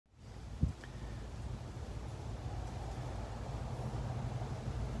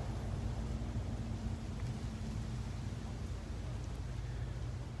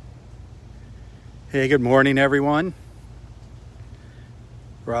Hey, good morning, everyone.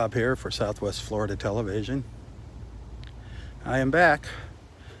 Rob here for Southwest Florida Television. I am back,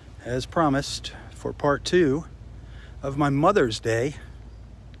 as promised, for part 2 of my Mother's Day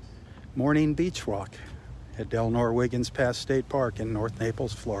morning beach walk at Delnor-Wiggins Pass State Park in North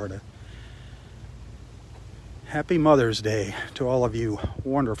Naples, Florida. Happy Mother's Day to all of you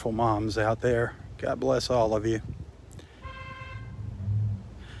wonderful moms out there. God bless all of you.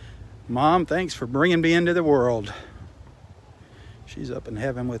 Mom, thanks for bringing me into the world. She's up in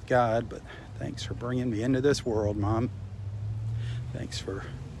heaven with God, but thanks for bringing me into this world, Mom. Thanks for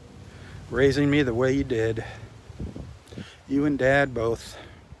raising me the way you did. You and Dad both.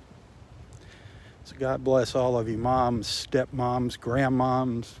 So God bless all of you moms, stepmoms,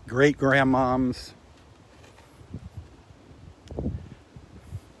 grandmoms, great-grandmoms.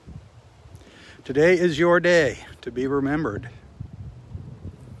 Today is your day to be remembered.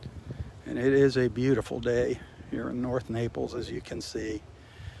 And it is a beautiful day here in North Naples, as you can see.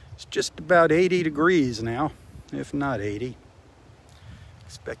 It's just about 80 degrees now, if not 80.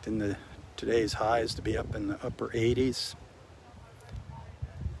 Expecting today's highs to be up in the upper 80s.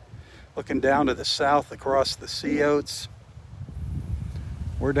 Looking down to the south across the sea oats.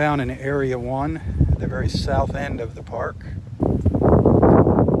 We're down in Area 1 at the very south end of the park.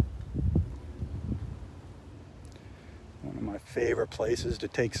 Favorite places to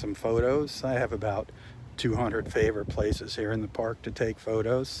take some photos. I have about 200 favorite places here in the park to take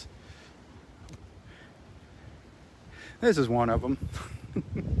photos. This is one of them.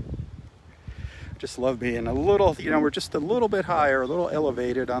 Just love being a little, we're just a little bit higher, a little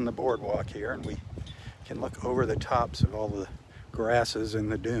elevated on the boardwalk here, and we can look over the tops of all the grasses in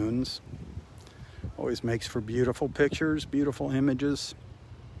the dunes. Always makes for beautiful pictures, beautiful images.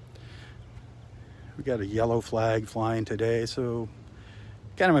 We got a yellow flag flying today, so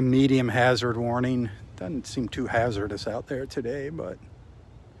kind of a medium hazard warning. Doesn't seem too hazardous out there today, but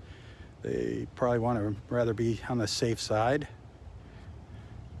they probably want to rather be on the safe side.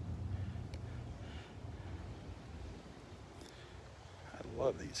 I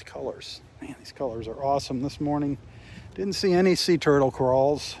love these colors. Man, these colors are awesome this morning. Didn't see any sea turtle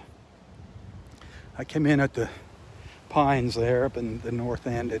crawls. I came in at the pines there up in the north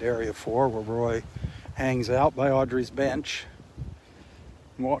end at Area 4 where Roy hangs out by Audrey's bench.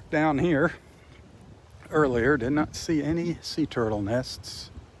 Walked down here earlier, did not see any sea turtle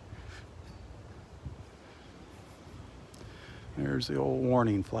nests. There's the old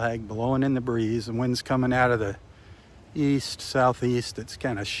warning flag blowing in the breeze. The wind's coming out of the east, southeast. It's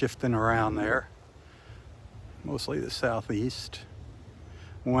kind of shifting around there. Mostly the southeast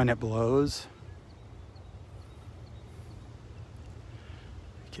when it blows.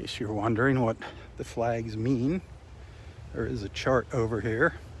 In case you're wondering what the flags mean, there is a chart over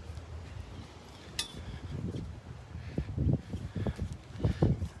here. I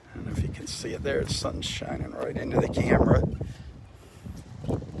don't know if you can see it there. The sun's shining right into the camera.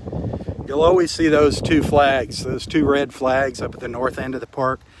 You'll always see those two flags, those two red flags up at the north end of the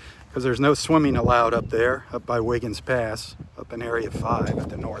park, because there's no swimming allowed up there, up by Wiggins Pass, up in Area 5 at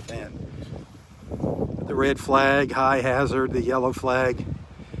the north end. The red flag, high hazard, the yellow flag,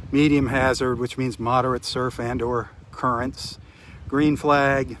 medium hazard, which means moderate surf and or currents. Green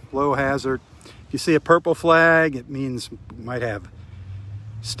flag, low hazard. If you see a purple flag, it means you might have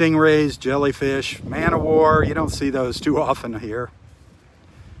stingrays, jellyfish, man-o-war. You don't see those too often here.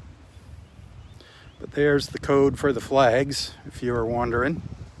 But there's the code for the flags, if you were wondering.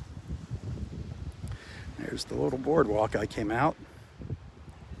 There's the little boardwalk I came out.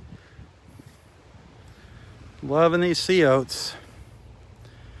 Loving these sea oats.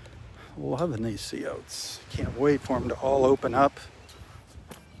 Loving these sea oats. Can't wait for them to all open up.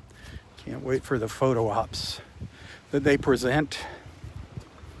 Can't wait for the photo ops that they present.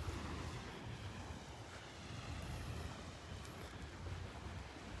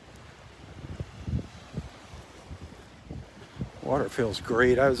 Water feels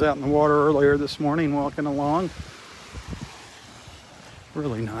great. I was out in the water earlier this morning walking along.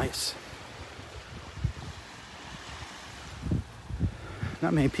 Really nice.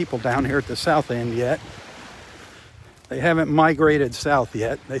 Not many people down here at the south end yet. They haven't migrated south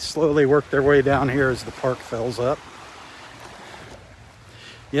yet. They slowly work their way down here as the park fills up.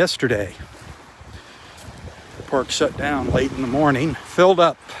 Yesterday, the park shut down late in the morning, filled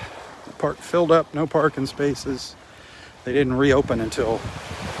up. The park filled up, no parking spaces. They didn't reopen until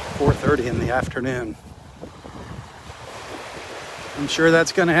 4:30 in the afternoon. I'm sure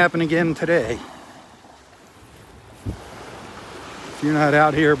that's going to happen again today. If you're not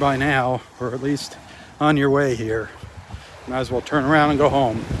out here by now, or at least on your way here, might as well turn around and go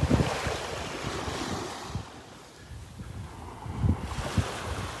home.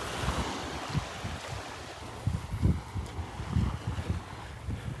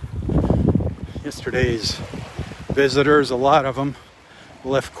 Yesterday's visitors, a lot of them,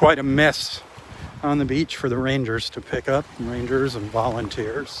 left quite a mess on the beach for the rangers to pick up. Rangers and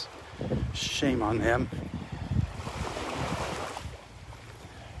volunteers. Shame on them.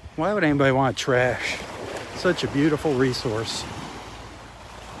 Why would anybody want trash? Such a beautiful resource.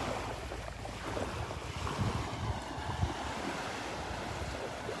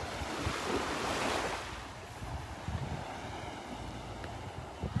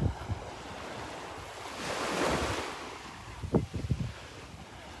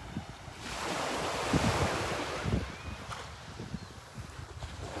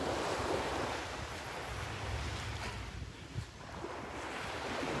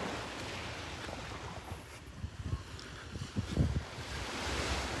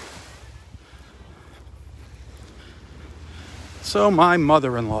 So my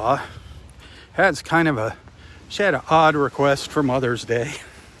mother-in-law has she had an odd request for Mother's Day.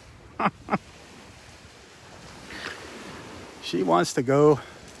 She wants to go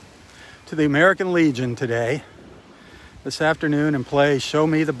to the American Legion today, this afternoon, and play Show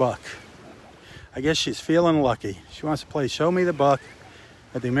Me the Buck. I guess she's feeling lucky. She wants to play Show Me the Buck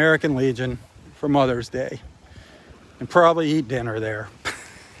at the American Legion for Mother's Day and probably eat dinner there,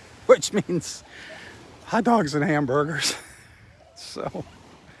 which means hot dogs and hamburgers. So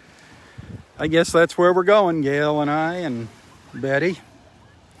I guess that's where we're going, Gail and I and Betty.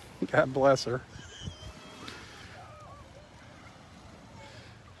 God bless her.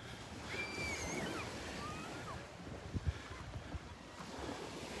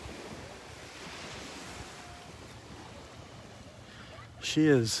 She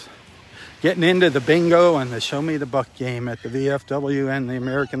is getting into the bingo and the Show Me the Buck game at the VFW and the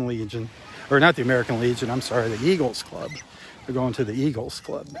American Legion. Or not the American Legion, I'm sorry, the Eagles Club. We're going to the Eagles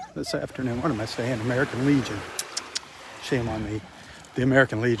Club this afternoon. What am I saying? American Legion. Shame on me. The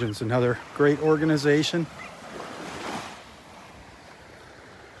American Legion's another great organization.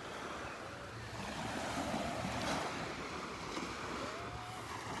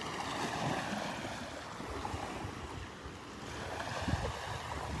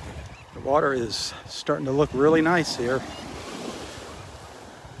 The water is starting to look really nice here.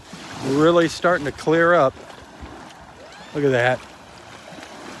 Really starting to clear up. Look at that.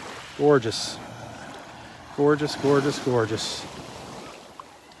 Gorgeous. Gorgeous, gorgeous, gorgeous.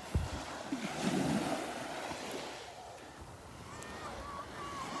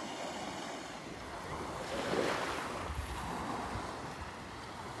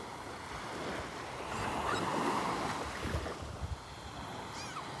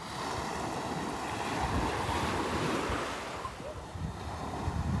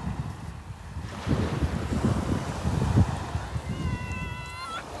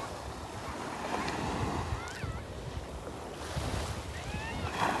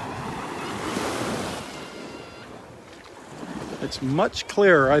 It's much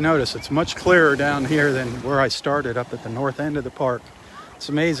clearer. I notice it's much clearer down here than where I started up at the north end of the park. It's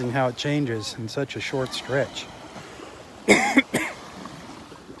amazing how it changes in such a short stretch.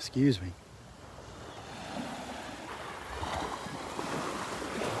 Excuse me.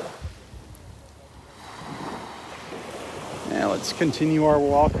 Now let's continue our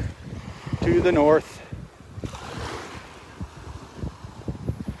walk to the north.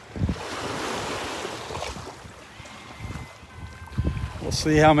 We'll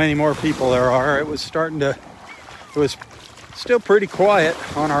see how many more people there are. It was still pretty quiet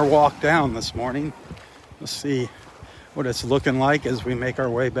on our walk down this morning. We'll see what it's looking like as we make our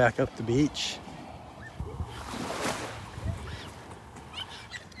way back up the beach.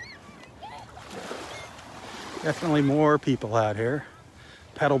 Definitely more people out here.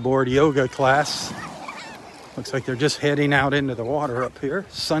 Paddleboard yoga class. Looks like they're just heading out into the water up here.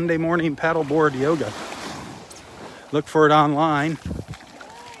 Sunday morning paddleboard yoga. Look for it online.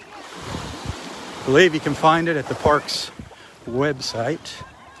 I believe you can find it at the park's website.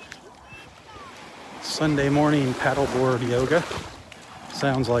 Sunday morning paddleboard yoga.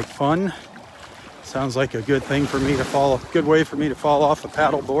 Sounds like fun. Sounds like a good thing for me to fall, good way for me to fall off a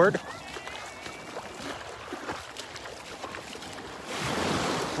paddleboard.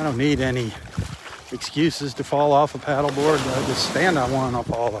 I don't need any excuses to fall off a paddleboard. I just stand on one and I'll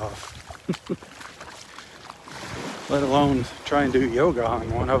fall off. Let alone try and do yoga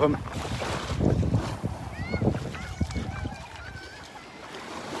on one of them.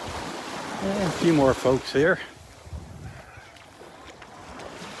 And a few more folks here.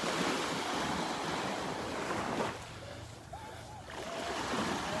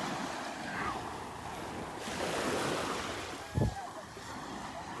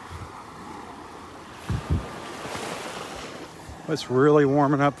 It's really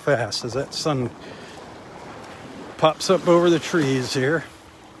warming up fast as that sun pops up over the trees here.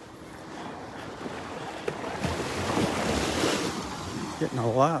 Getting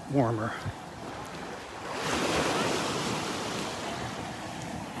a lot warmer.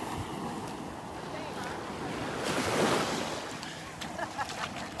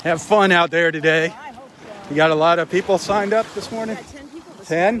 Have fun out there today. I hope so. You got a lot of people signed up this morning? Yeah, 10 people this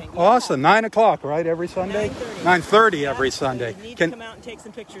 10? morning. Yeah. Awesome. 9 o'clock, right? Every Sunday? 9:30. 9:30 every Sunday. You need to come out and take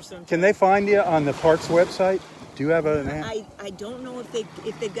some pictures sometime. Can they find you on the park's website? Do you have an app? I don't know if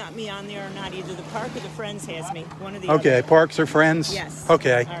they've got me on there or not. Either the park or the Friends has me. One or the Okay, other. Parks or Friends? Yes.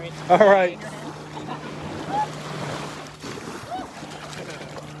 Okay. All right. All right.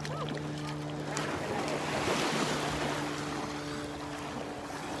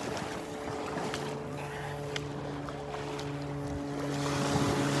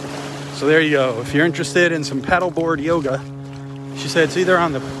 So there you go. If you're interested in some paddleboard yoga, she said it's either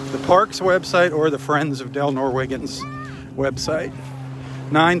on the park's website or the Friends of Delnor-Wiggins website.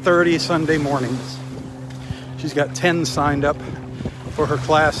 9:30 Sunday mornings. She's got 10 signed up for her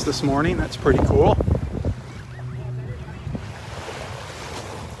class this morning. That's pretty cool.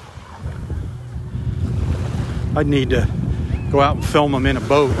 I'd need to go out and film them in a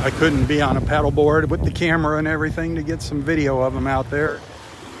boat. I couldn't be on a paddleboard with the camera and everything to get some video of them out there.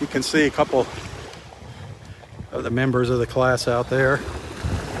 You can see a couple of the members of the class out there.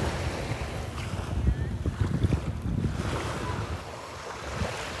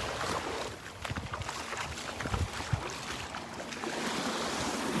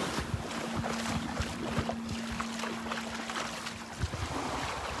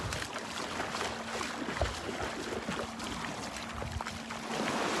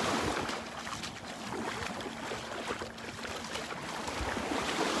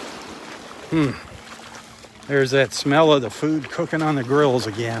 There's that smell of the food cooking on the grills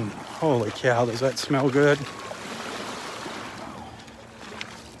again. Holy cow, does that smell good?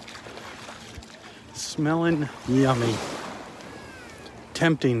 Smelling yummy.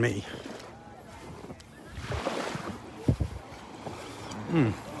 Tempting me.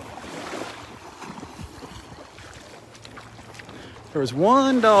 There was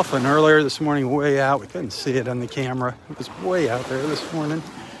one dolphin earlier this morning way out. We couldn't see it on the camera. It was way out there this morning,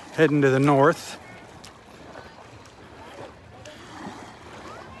 heading to the north.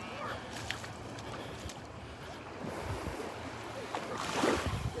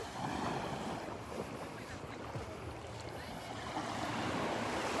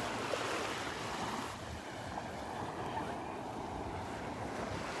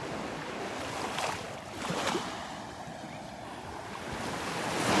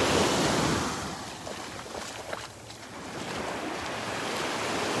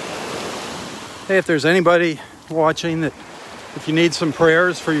 Hey, if there's anybody watching that, if you need some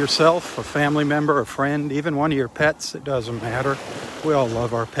prayers for yourself, a family member, a friend, even one of your pets, it doesn't matter. We all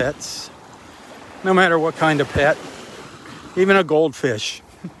love our pets. No matter what kind of pet, even a goldfish.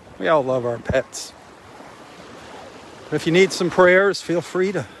 We all love our pets. But if you need some prayers, feel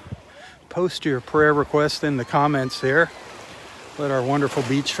free to post your prayer request in the comments here. Let our wonderful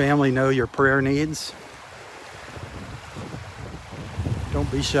beach family know your prayer needs.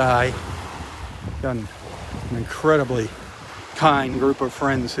 Don't be shy. Got an incredibly kind group of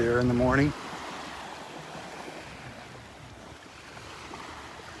friends here in the morning.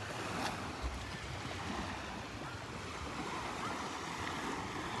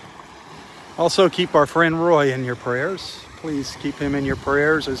 Also, keep our friend Roy in your prayers. Please keep him in your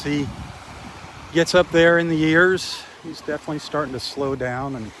prayers as he gets up there in the years. He's definitely starting to slow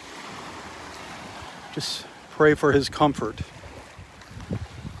down, and just pray for his comfort.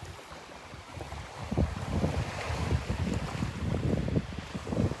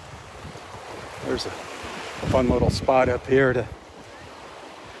 There's a fun little spot up here.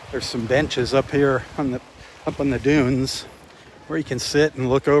 There's some benches up here up on the dunes where you can sit and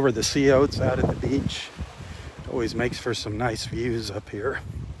look over the sea oats out at the beach. It always makes for some nice views up here.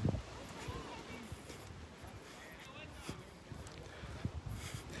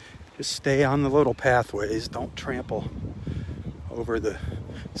 Just stay on the little pathways. Don't trample over the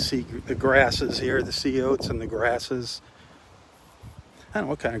grasses here, the sea oats and the grasses. I don't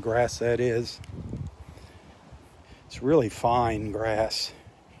know what kind of grass that is. It's really fine grass.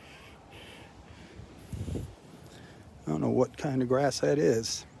 I don't know what kind of grass that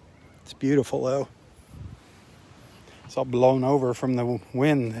is. It's beautiful though. It's all blown over from the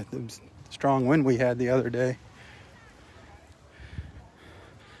wind, the strong wind we had the other day.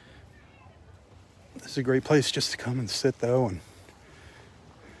 This is a great place just to come and sit though and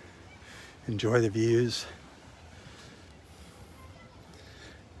enjoy the views.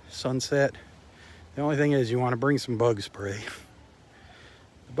 sunset. The only thing is you want to bring some bug spray.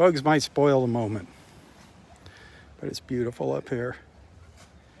 The bugs might spoil the moment, but it's beautiful up here.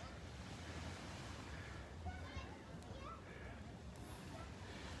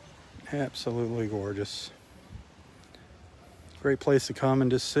 Absolutely gorgeous. Great place to come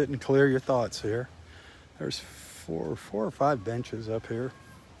and just sit and clear your thoughts here. There's four or five benches up here.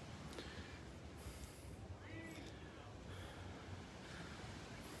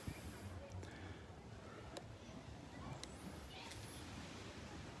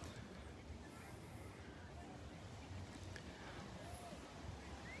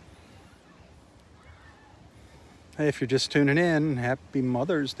 Hey, if you're just tuning in, happy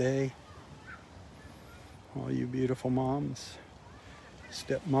Mother's Day. All you beautiful moms,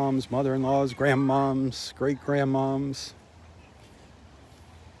 stepmoms, mother-in-laws, grandmoms, great-grandmoms.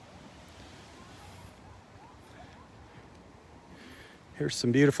 Here's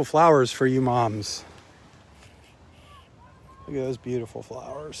some beautiful flowers for you moms. Look at those beautiful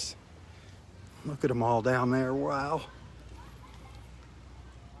flowers. Look at them all down there, wow.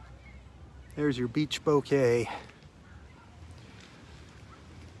 There's your beach bouquet.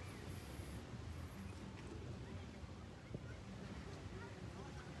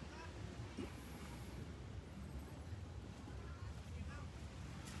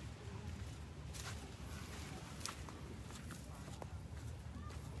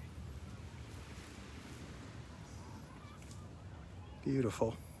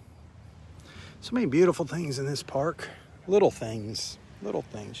 Beautiful. So many beautiful things in this park. Little things.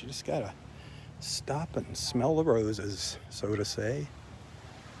 You just gotta stop and smell the roses, so to say.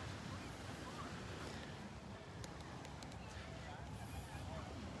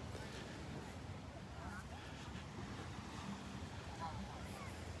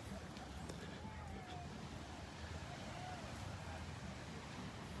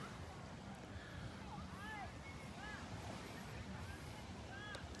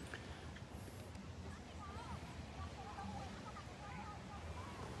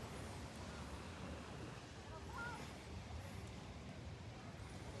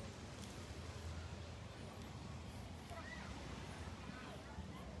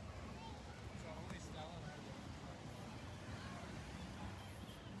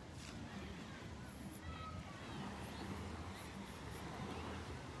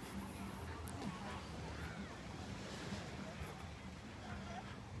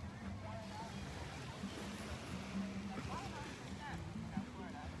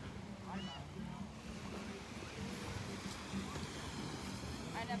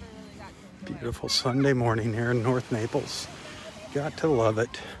 Beautiful Sunday morning here in North Naples. Got to love it.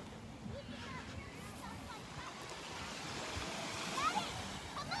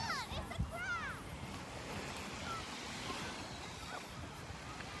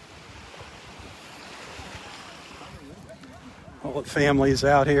 All the families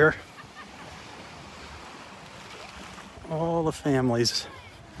out here. All the families.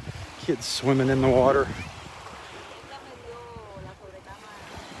 Kids swimming in the water.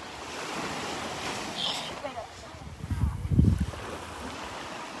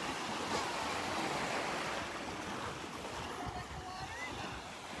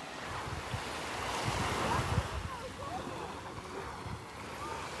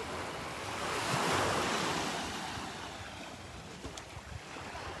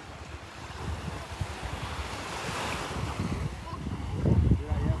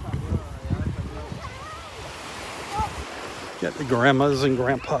 Got the grandmas and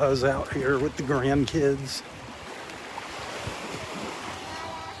grandpas out here with the grandkids.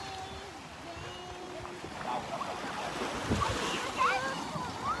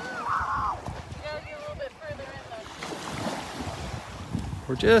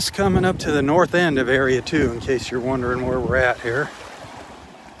 We're just coming up to the north end of Area 2, in case you're wondering where we're at here.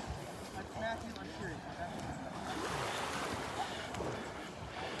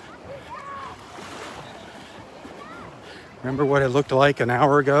 Remember what it looked like an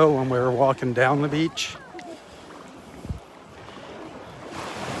hour ago when we were walking down the beach?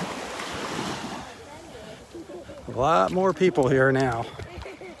 A lot more people here now.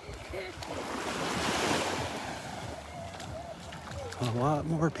 A lot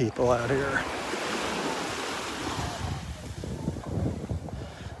more people out here.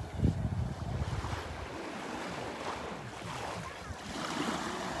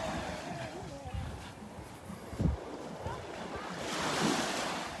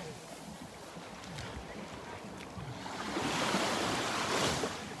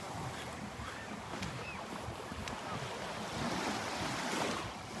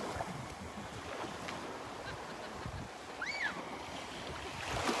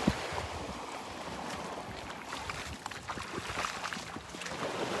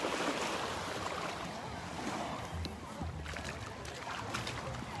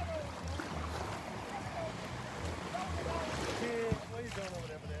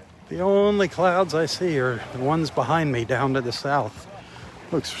 The only clouds I see are the ones behind me down to the south.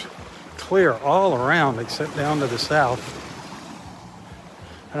 Looks clear all around except down to the south.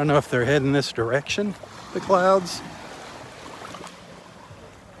 I don't know if they're heading this direction, the clouds.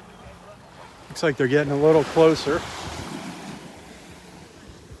 Looks like they're getting a little closer.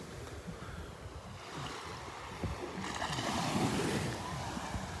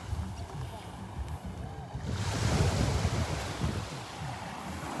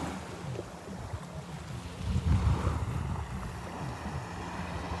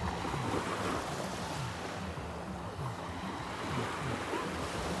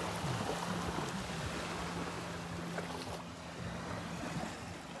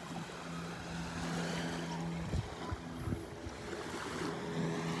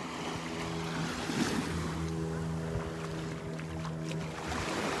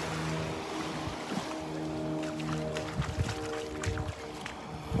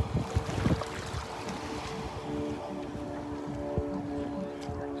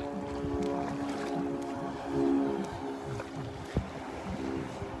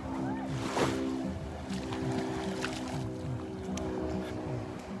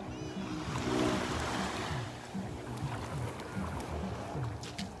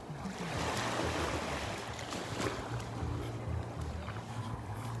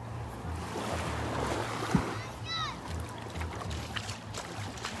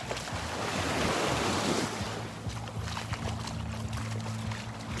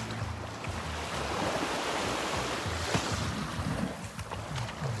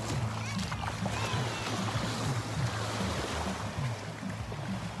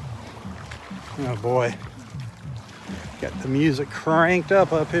 Oh boy, got the music cranked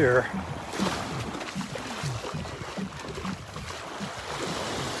up here.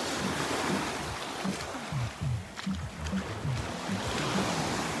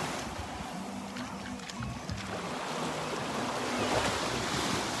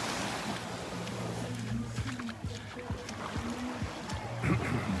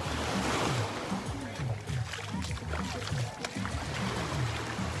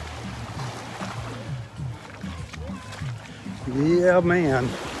 Yeah, man,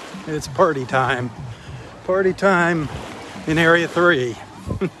 it's party time. Party time in Area 3.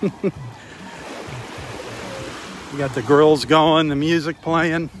 We got the grills going, the music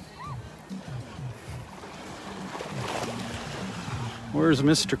playing. Where's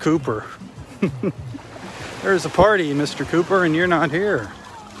Mr. Cooper? There's a party, Mr. Cooper, and you're not here.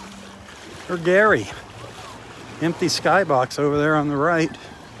 Or Gary. Empty skybox over there on the right.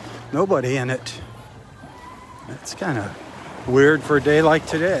 Nobody in it. That's kind of weird for a day like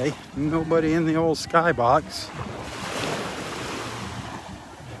today. Nobody in the old skybox.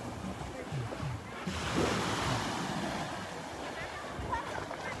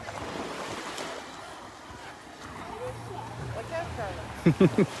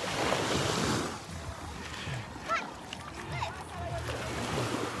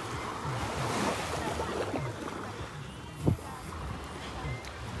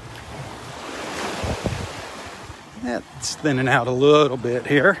 It's thinning out a little bit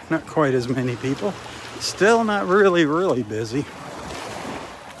here. Not quite as many people. Still not really, really busy.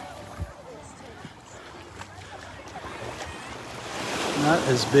 Not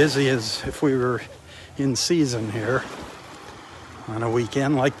as busy as if we were in season here on a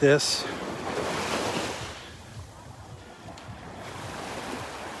weekend like this.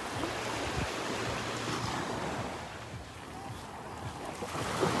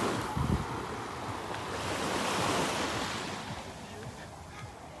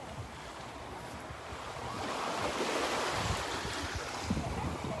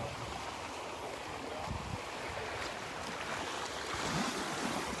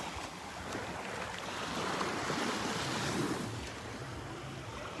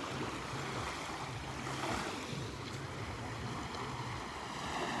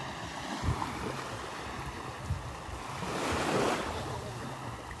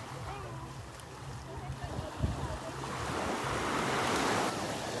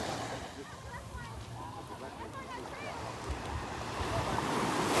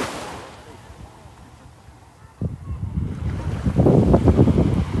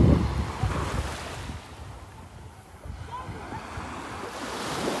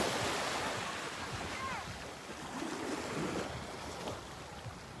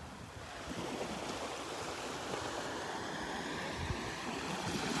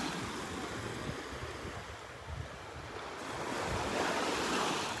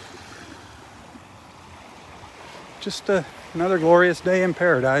 Just another glorious day in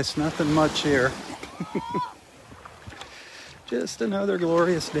paradise. Nothing much here. Just another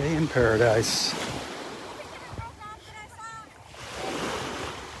glorious day in paradise.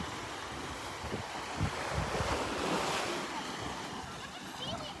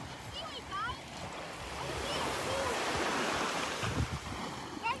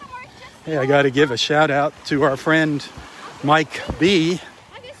 Hey, I got to give a shout out to our friend Mike B.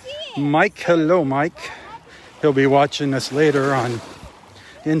 Mike, hello Mike. He'll be watching us later on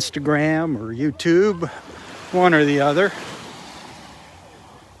Instagram or YouTube, one or the other.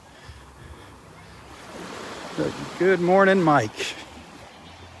 Good morning, Mike.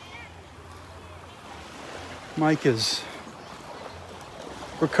 Mike is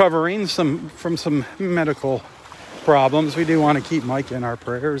recovering from some medical problems. We do want to keep Mike in our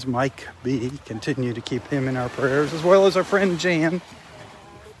prayers. Mike B, continue to keep him in our prayers, as well as our friend Jan.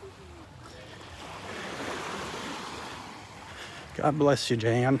 God bless you,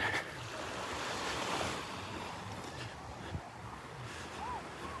 Jan.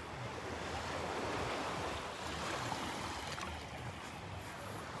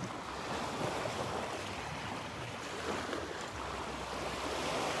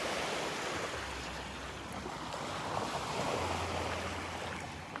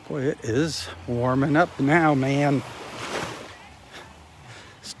 Boy, it is warming up now, man.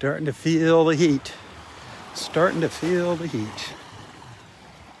 Starting to feel the heat. Starting to feel the heat.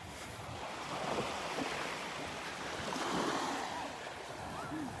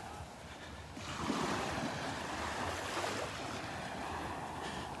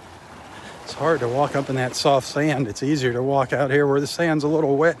 It's hard to walk up in that soft sand. It's easier to walk out here where the sand's a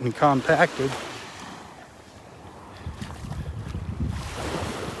little wet and compacted.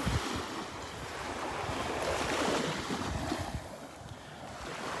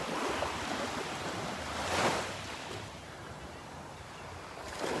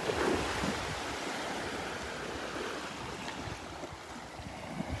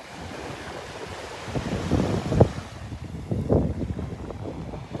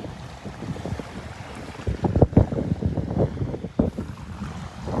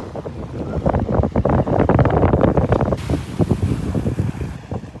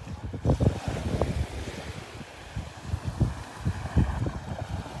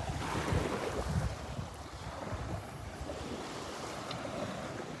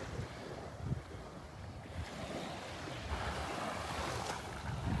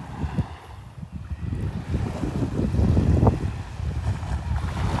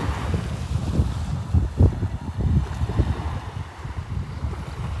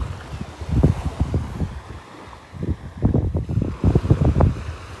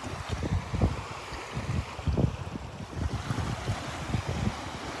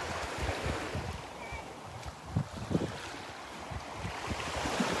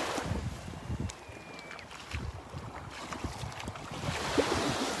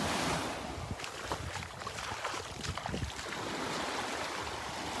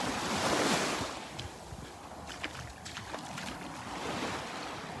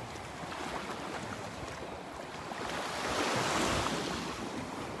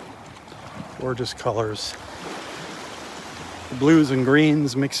 Gorgeous colors. The blues and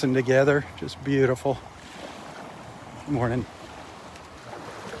greens mixing together. Just beautiful. Good morning.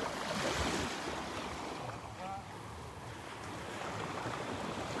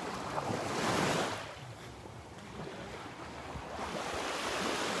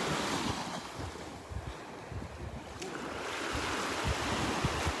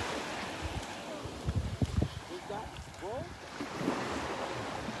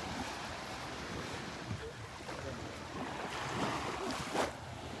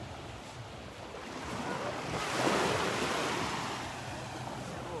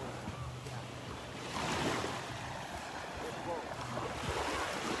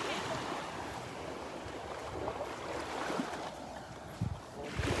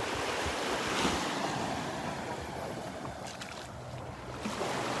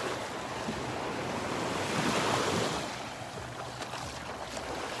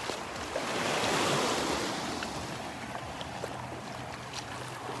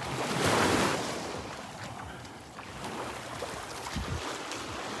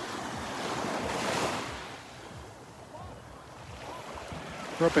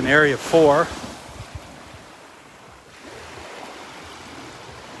 We're up in area 4.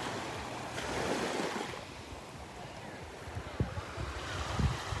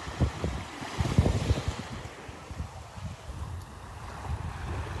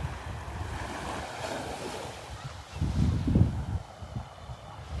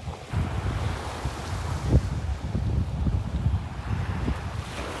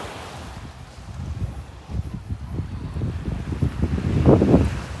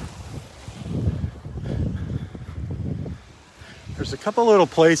 There's a couple little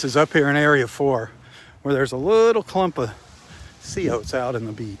places up here in Area 4 where there's a little clump of sea oats out on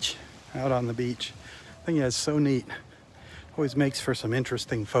the beach. I think that's so neat. Always makes for some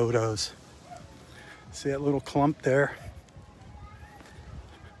interesting photos. See that little clump there?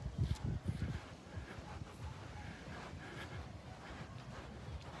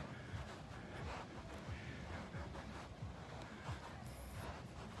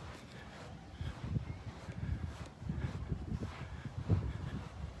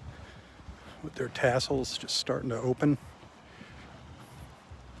 With their tassels just starting to open.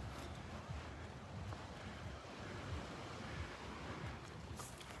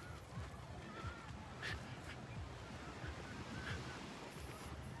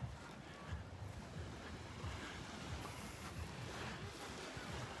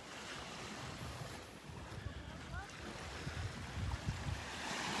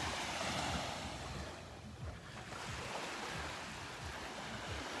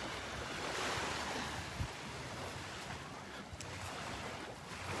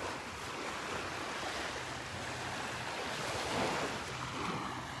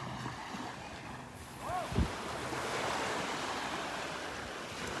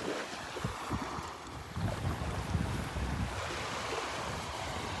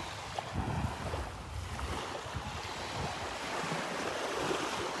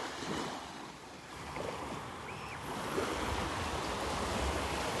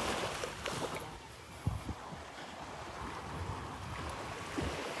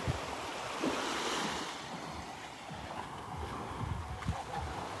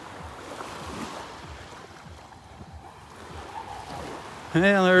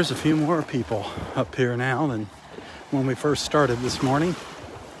 Well, there's a few more people up here now than when we first started this morning.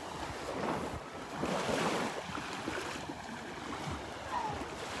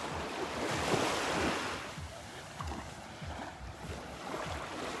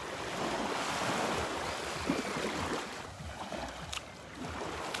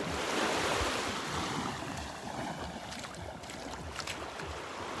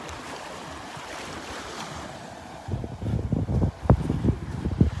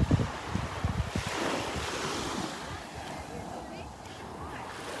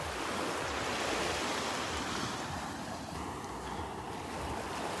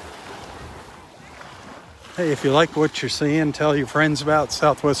 Hey, if you like what you're seeing, tell your friends about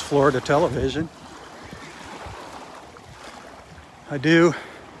Southwest Florida Television. I do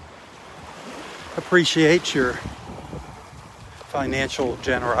appreciate your financial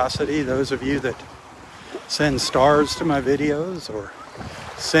generosity. Those of you that send stars to my videos or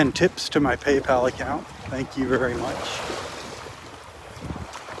send tips to my PayPal account, thank you very much.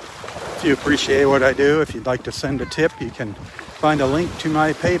 If you appreciate what I do, if you'd like to send a tip, you can find a link to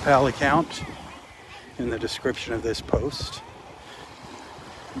my PayPal account in the description of this post.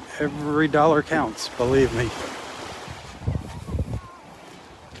 Every dollar counts, believe me.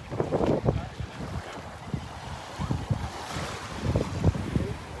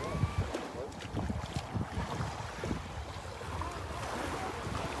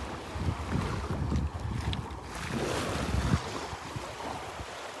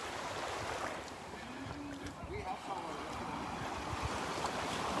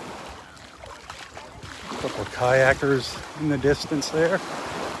 Couple of kayakers in the distance there,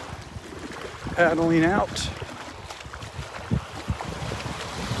 paddling out.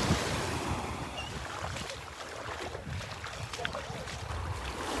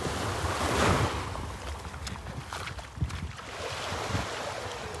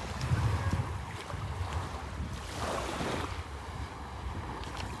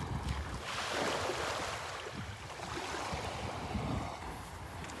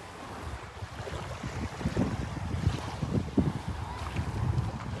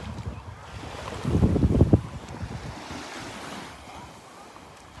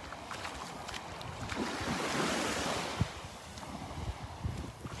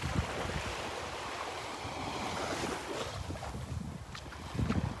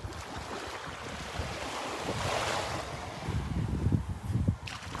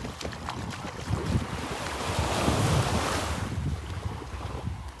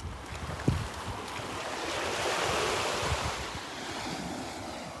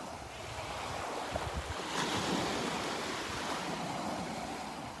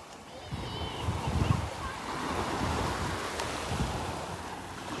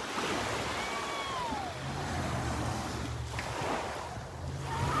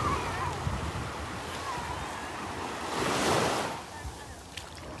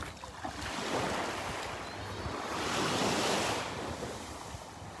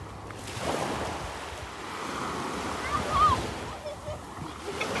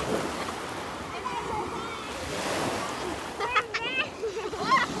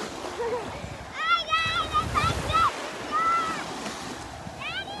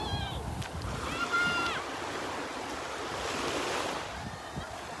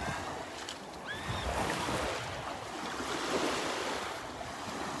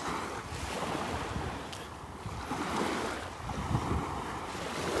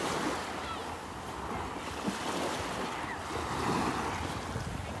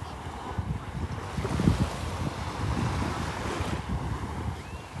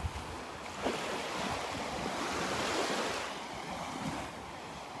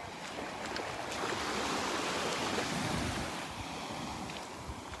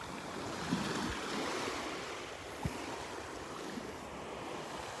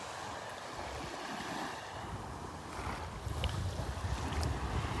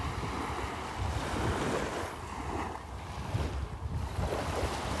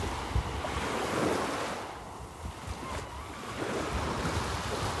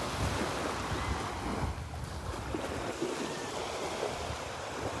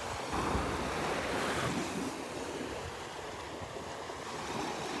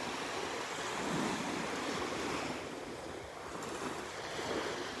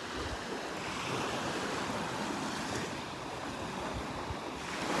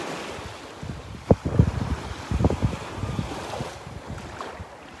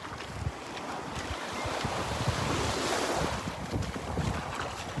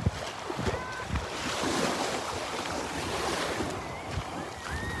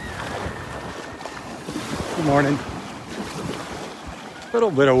 Good morning. Little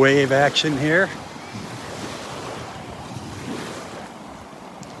bit of wave action here.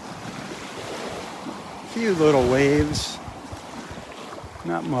 Few little waves,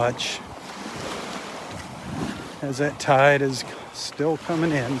 not much, as that tide is still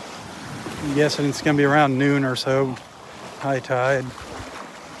coming in. I'm guessing it's going to be around noon or so, high tide.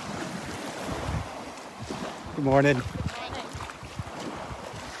 Good morning.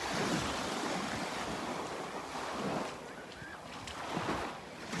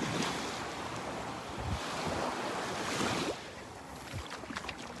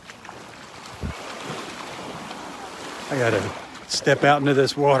 I gotta step out into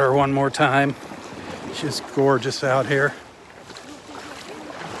this water one more time. It's just gorgeous out here.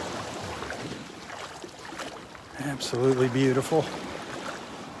 Absolutely beautiful.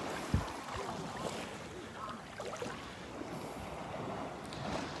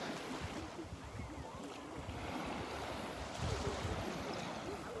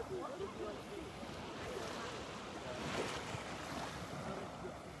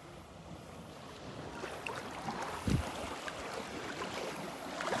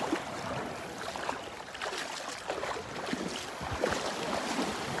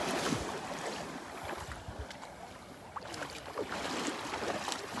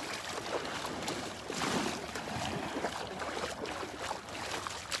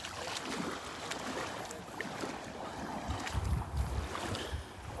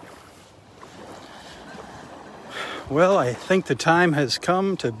 Well, I think the time has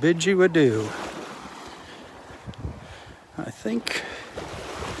come to bid you adieu. I think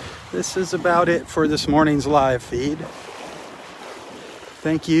this is about it for this morning's live feed.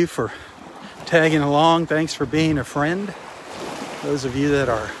 Thank you for tagging along. Thanks for being a friend. Those of you that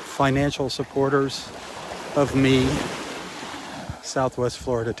are financial supporters of me, Southwest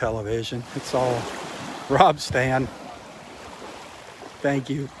Florida Television. It's all Rob Stan. Thank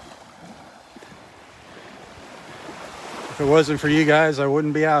you. If it wasn't for you guys, I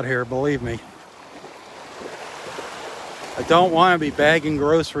wouldn't be out here, believe me. I don't want to be bagging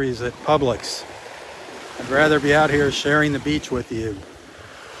groceries at Publix. I'd rather be out here sharing the beach with you.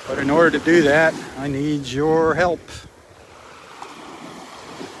 But in order to do that, I need your help.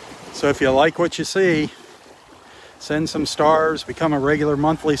 So if you like what you see, send some stars, become a regular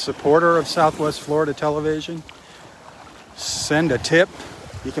monthly supporter of Southwest Florida Television. Send a tip.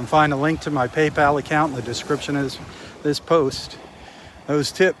 You can find a link to my PayPal account in the description of this post.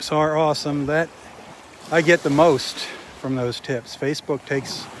 Those tips are awesome. That I get the most from those tips. Facebook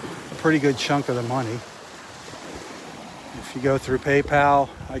takes a pretty good chunk of the money. If you go through PayPal,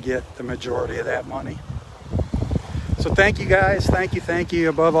 I get the majority of that money. So thank you guys. Thank you.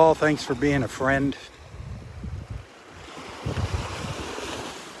 Above all, thanks for being a friend.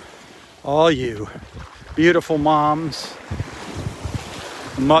 All you beautiful moms,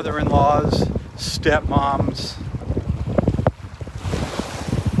 mother-in-laws, stepmoms,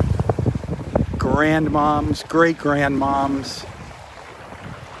 grandmoms, great-grandmoms.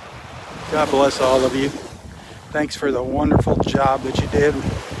 God bless all of you. Thanks for the wonderful job that you did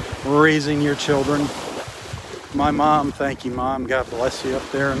raising your children. My mom, thank you, Mom. God bless you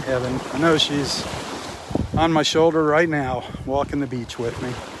up there in heaven. I know she's on my shoulder right now, walking the beach with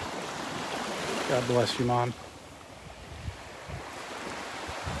me. God bless you, Mom.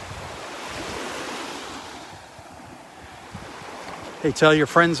 Hey, tell your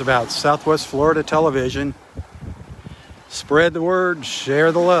friends about Southwest Florida Television. Spread the word,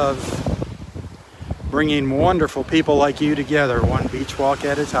 share the love. Bringing wonderful people like you together, one beach walk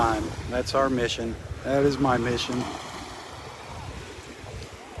at a time. That's our mission. That is my mission.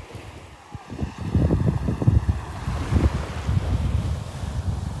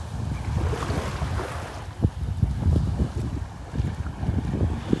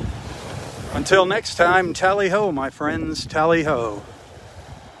 Until next time, tally-ho, my friends, tally-ho.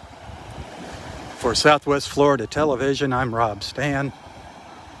 For Southwest Florida Television, I'm Rob Stan.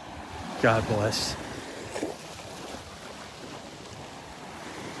 God bless.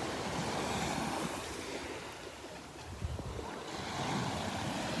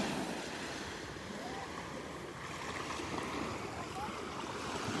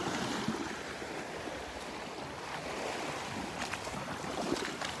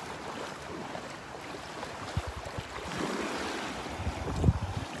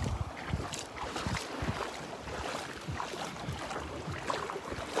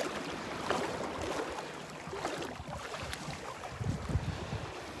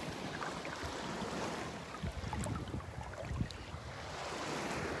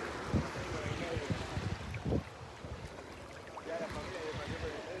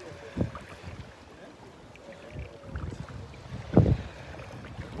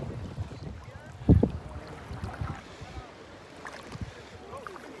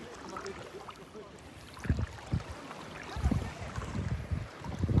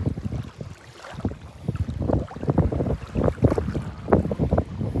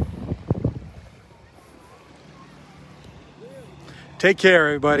 Take care,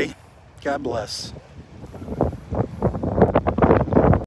 everybody. God bless.